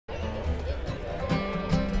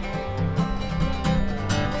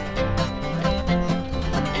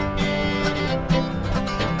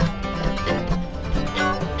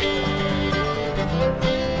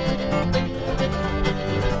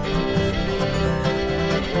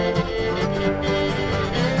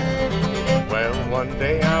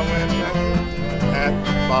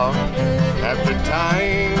after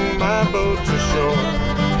tying my boat to shore.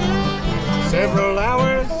 Several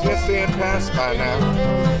hours, yes, they had passed by now.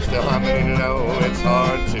 Still, how many to know, it's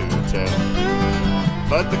hard to tell.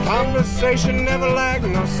 But the conversation never lagged,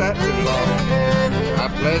 nor sat too long. I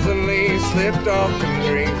pleasantly slipped off and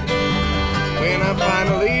dreamed. When I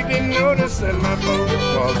finally did notice that my boat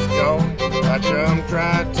was gone, I jumped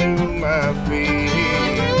right to my feet.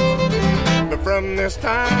 But from this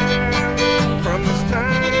time,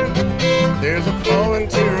 there's a falling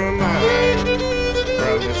tear of mine.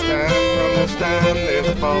 From this time, there's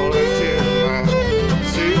a falling tear of mine.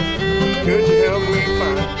 Sue, could you help me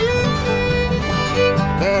find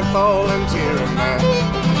that falling tear of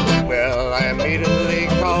mine? Well, I immediately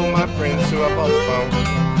called my friend Sue up on the phone.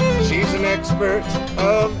 She's an expert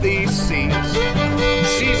of these seas.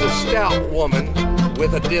 She's a stout woman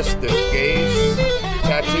with a distant gaze,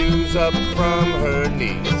 tattoos up from her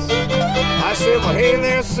knees. I said, well, hey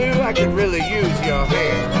there, Sue, I could really use your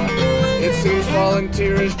hand. It seems falling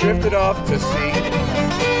tear has drifted off to sea.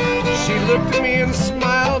 She looked at me and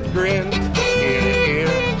smiled, grinned, ear to ear,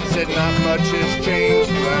 said, not much has changed,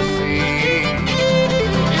 do I see.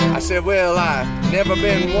 I said, well, I've never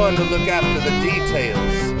been one to look after the details.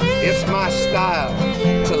 It's my style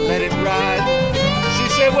to let it ride. She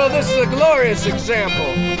said, well, this is a glorious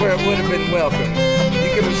example where it would have been welcome.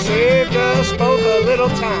 You could have saved us both a little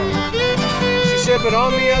time. She said, but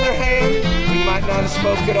on the other hand, we might not have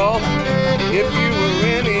spoke at all if you were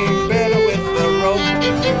any better with the rope.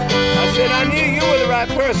 I said, I knew you were the right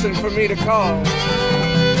person for me to call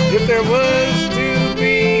if there was to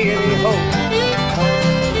be any hope.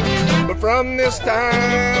 But from this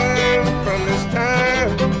time,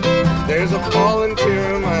 there's a falling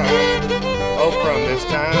tear of mine. Oh, from this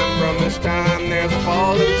time, there's a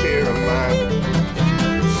falling tear of mine.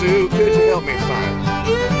 Sue, could you help me find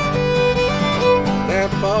that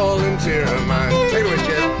falling tear of mine? Take it away,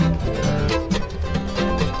 Jed.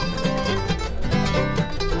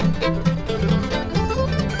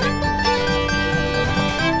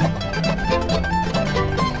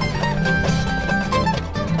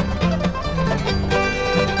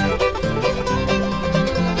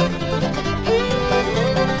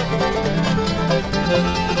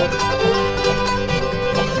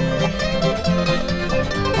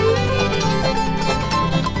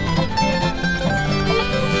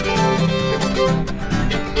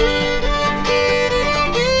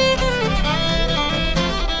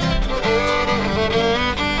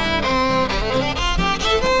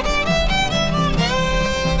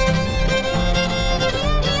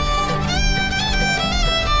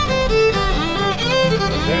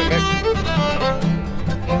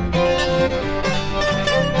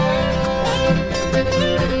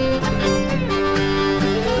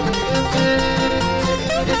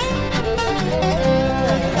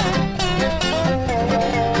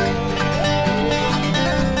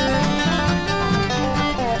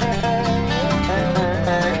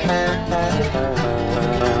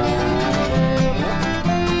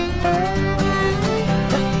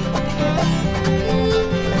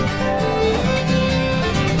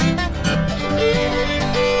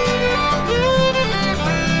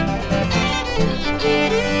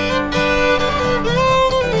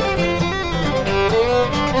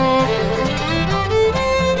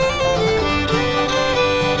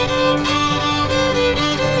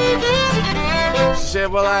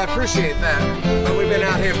 Well, I appreciate that, but we've been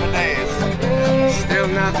out here for days. Still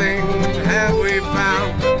nothing have we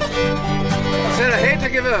found. I said, I hate to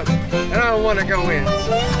give up, and I don't want to go in.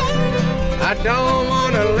 I don't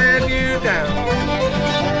want to let you down.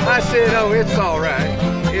 I said, oh, it's all right.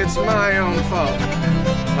 It's my own fault.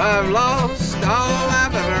 I've lost all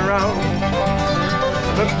I've ever owned.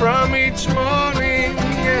 But from each morning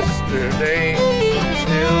yesterday,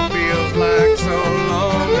 still feels like so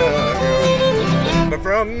long ago. But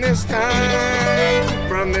from this time,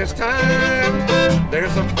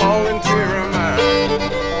 there's a falling tear of mine.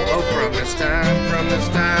 Oh, from this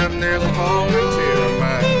time, there's a falling tear of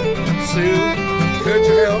mine. Sue, could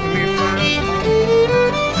you help me find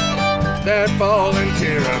that falling tear?